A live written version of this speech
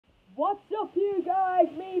What's up, you guys?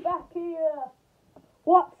 Me back here.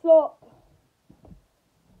 What's up?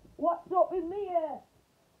 What's up with me here?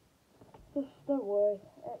 Just don't worry.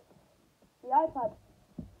 It's the iPad.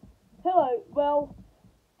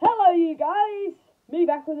 Hello you guys. Me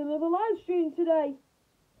back with another live stream today.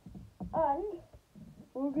 And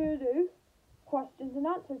we're going to do questions and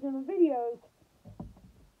answers in the videos.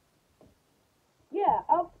 Yeah,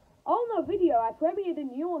 on the video I premiered a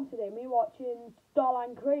new one today, me watching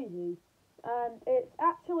Starline Crazy. And it's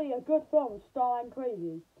actually a good film, Starline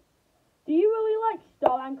Crazy. Do you really like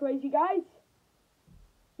Starline Crazy, guys?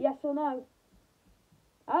 Yes or no?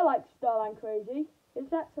 I like Starline Crazy.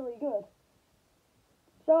 It's actually good.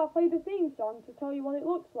 So I'll play the theme song to tell you what it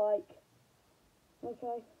looks like.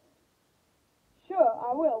 Okay. Sure,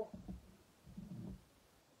 I will.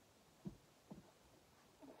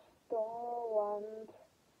 Starline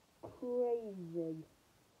Crazy.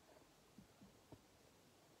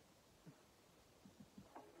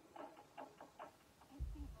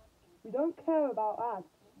 We don't care about ads.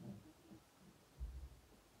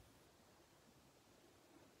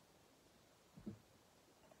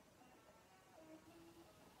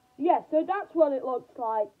 Yeah, so that's what it looks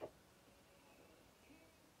like.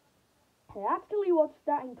 I actually watched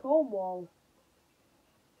that in Cornwall.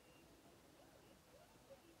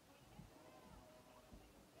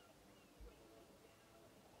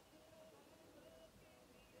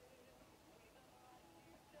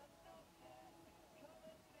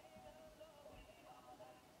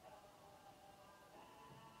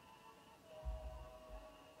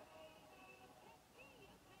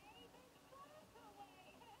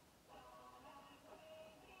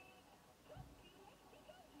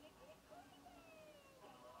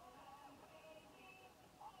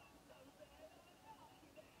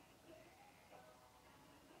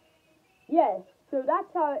 Yes, so that's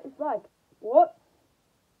how it's like. What?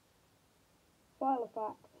 File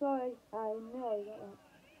effect. Sorry, I nearly got that.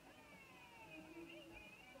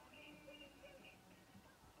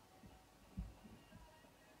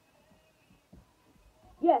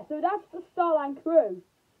 Yeah, so that's the Starline crew.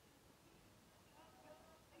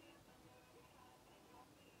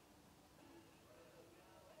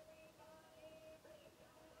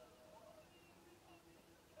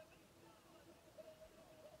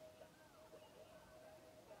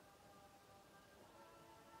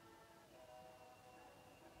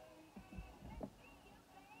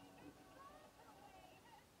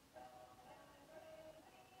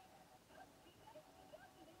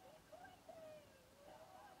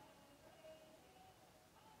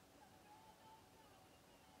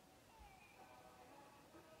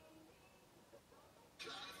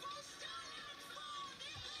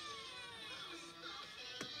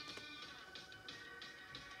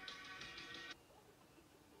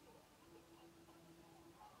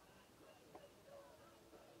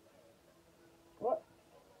 What?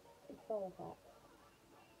 It's file effect.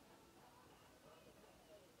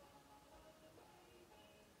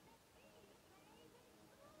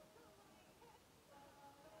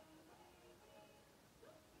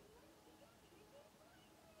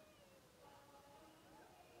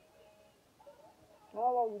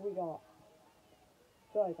 How long have we got?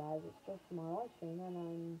 Sorry guys, it's just my live stream and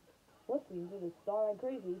I'm listening to the Starline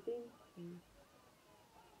Crazy theme.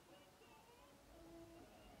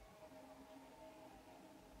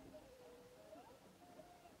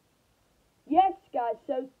 Yes guys,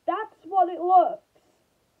 so that's what it looks.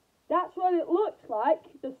 That's what it looks like,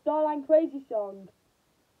 the Starline Crazy song.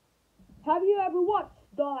 Have you ever watched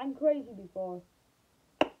Starline Crazy before?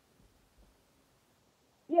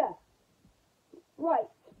 Yeah. Right.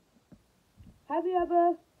 Have you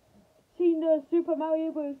ever seen the Super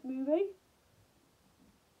Mario Bros. Movie?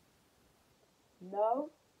 No?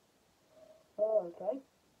 Oh, okay.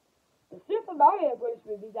 The Super Mario Bros.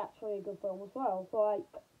 Movie is actually a good film as well. So,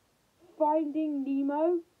 like, Finding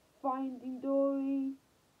Nemo, Finding Dory,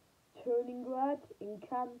 Turning Red,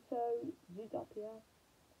 Encanto, Zootopia.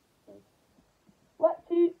 Let's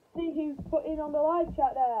see who's put in on the live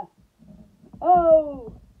chat there.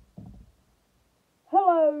 Oh!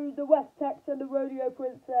 Hello, the West Tex and the Rodeo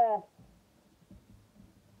Princess.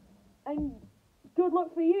 And good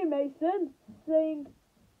luck for you, Mason. Saying,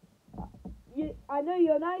 I know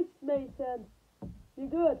you're nice, Mason. You're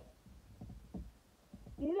good.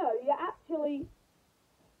 You know, you're actually...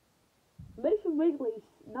 Mason Wrigley's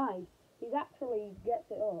nice. He actually gets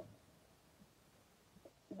it up.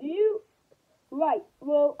 Do you... Right,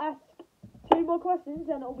 we'll ask 2 more questions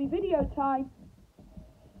and it'll be video time.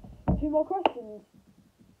 2 more questions.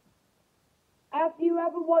 Have you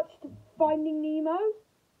ever watched Finding Nemo?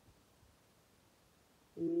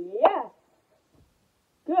 Yes.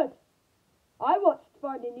 Good.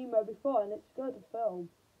 Finding Nemo before, and it's a good film.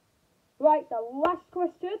 Right, the last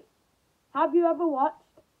question. Have you ever watched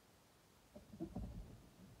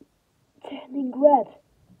Turning Red?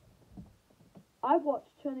 I've watched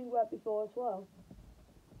Turning Red before as well.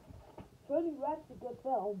 Turning Red's a good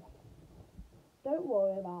film. Don't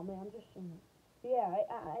worry about me, I'm just saying. Yeah,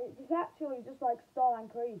 it's actually just like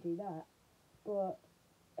Starline Crazy, that. But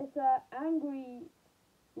it's an angry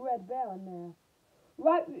red bear in there.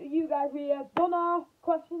 Right, you guys, we have done our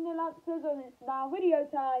question and answers, and it's now video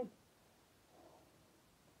time.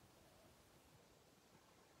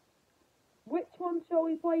 Which one shall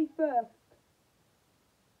we play first?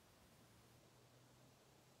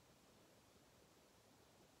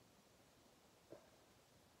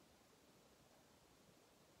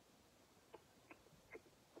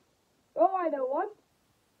 Oh, I know one.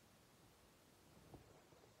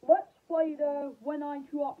 Let's play the When I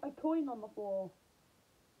Drop a Coin on the Floor.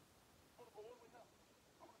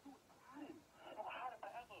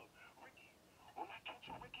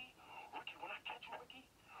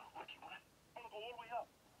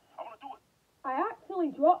 I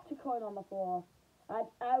actually dropped a coin on the floor.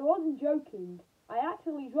 I wasn't joking. I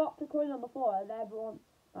actually dropped a coin on the floor, and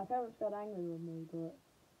my parents got angry with me, but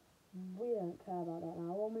we don't care about that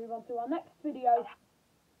now. We'll move on to our next video.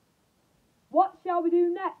 What shall we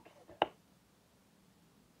do next?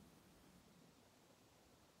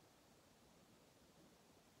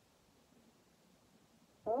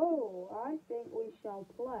 Oh, I think we shall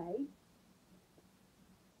play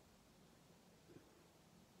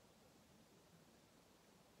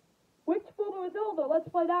Which Father is Older? Let's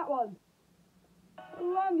play that one.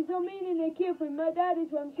 Long as I'm meaning they keep with my daddy's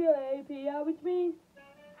from Chile, which means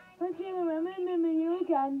I'm chilling, remember you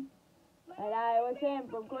again. And I was him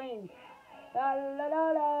from Queens. La la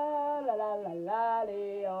la la la la la la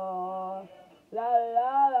la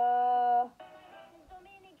la la.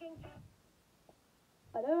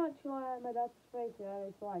 I don't actually like my dad's face in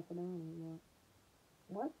his life, I don't know.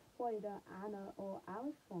 Let's play the Anna or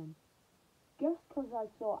Alice one. Just because I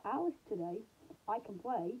saw Alice today, I can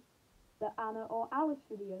play the Anna or Alice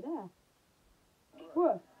video there.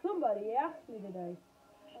 Bruh, somebody asked me today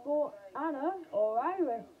for Anna or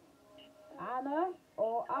Iris. Anna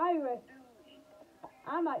or Iris.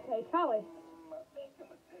 I might take Alice.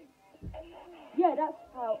 Yeah, that's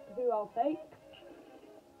who I'll take.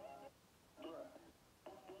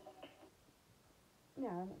 Yeah,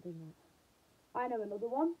 I'm not doing that. I know another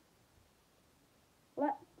one.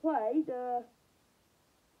 Let's play the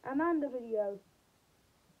Amanda video.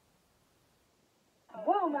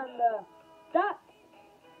 Well, Amanda,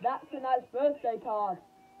 that's a nice birthday card.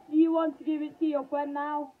 Do you want to give it to your friend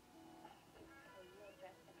now?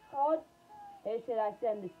 Todd, who should I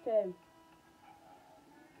send this to?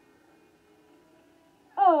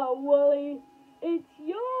 Oh, Wooly, it's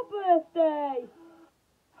your birthday.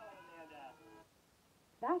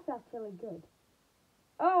 That's actually good.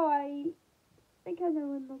 Oh, I think I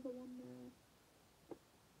know another one now.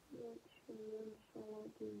 Which one shall I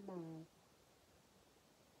do now?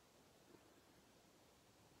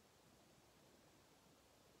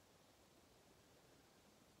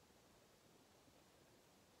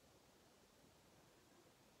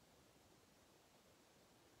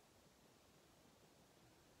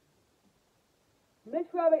 Miss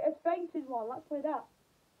Rabbit has fainted one. Let's play that.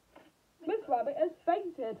 Miss Rabbit has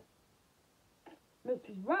fainted.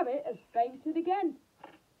 Mrs. Rabbit has fainted again.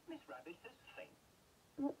 Miss Rabbit has fainted.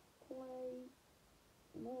 Let's play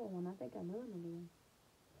another one. I think I know another one.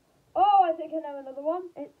 Oh, I think I know another one.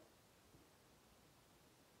 It's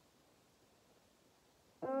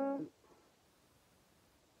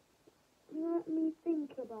let me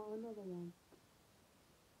think about another one.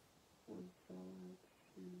 What shall I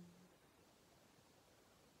choose?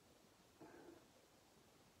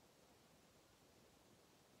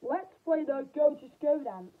 Let's play the Go Just Go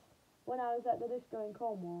dance when I was at the disco in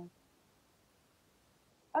Cornwall.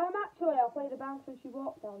 Actually, I'll play the Bounce When She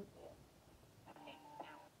Walks dance.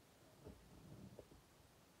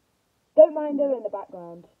 Don't mind her in the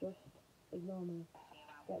background, just ignore me.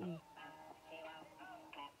 Get me.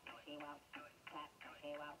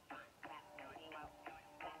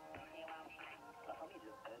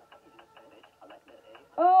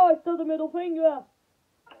 Oh, it's still the middle finger.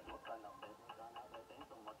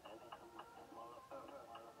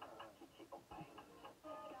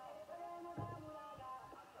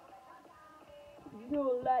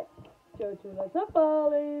 You like go to the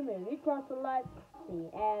safari, maybe cross the light, see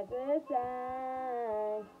every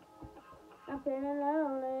sign. I'm feeling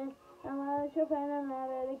lonely, I want your friend, I'm not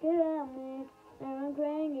ready to get on me. And I'm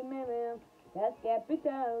crying, maybe let's get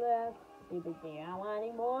together. People say I want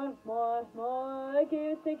it more. the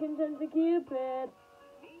cutest sticking sense of Cupid.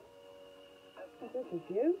 Is this is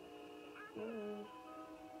you?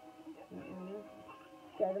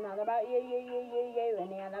 There's another about you,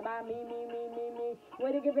 and the other about me.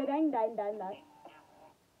 Way to give it dang.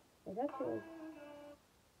 Is that true?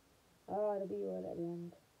 Oh, it'll be word at the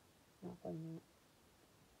end. Not funny that.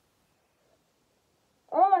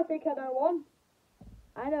 Oh, I think I know one.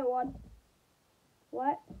 I know one.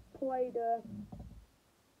 Let's play the...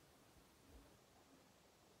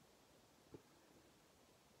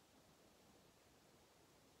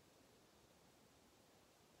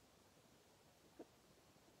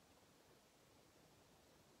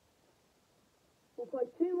 We'll play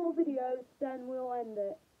 2 more videos, then we'll end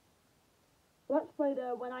it. Let's play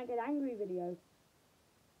the When I Get Angry video.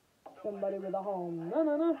 Somebody with a home,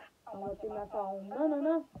 no. I'm watching my phone,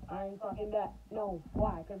 no. I ain't talking back, no.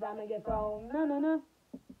 Why? Cause I'm gonna get thrown, no.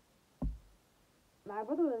 My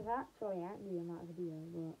brother was actually angry in that video,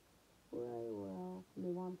 but well,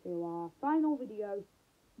 move on to our final video,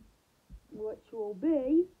 which will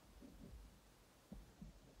be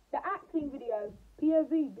the acting video,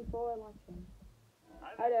 POV before election.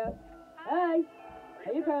 Hi there. Hey.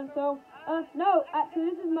 Are your parents home? No, actually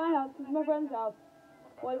this is my house, this is my friend's house.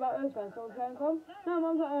 What about those friends? Are your parents home? No,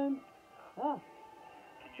 Mom's at home. Ah.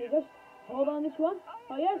 You just hold on this one?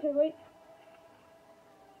 Oh yes, wait.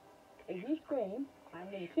 If you scream, I'm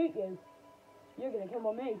gonna shoot you. You're gonna come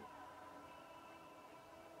on me.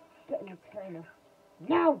 Get in the trainer.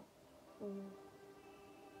 Now!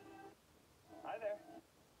 Hi there.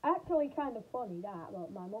 Actually kind of funny that,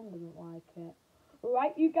 but my mum doesn't like it.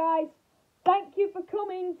 Right, you guys, thank you for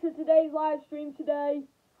coming to today's live stream today.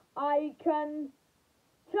 I can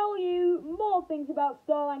tell you more things about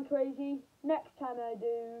Starline Crazy next time I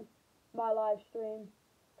do my live stream,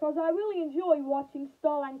 because I really enjoy watching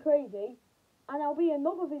Starline Crazy, and there'll be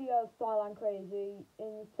another video of Starline Crazy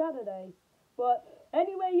in Saturday. But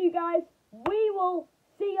anyway, you guys, we will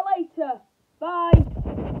see you later.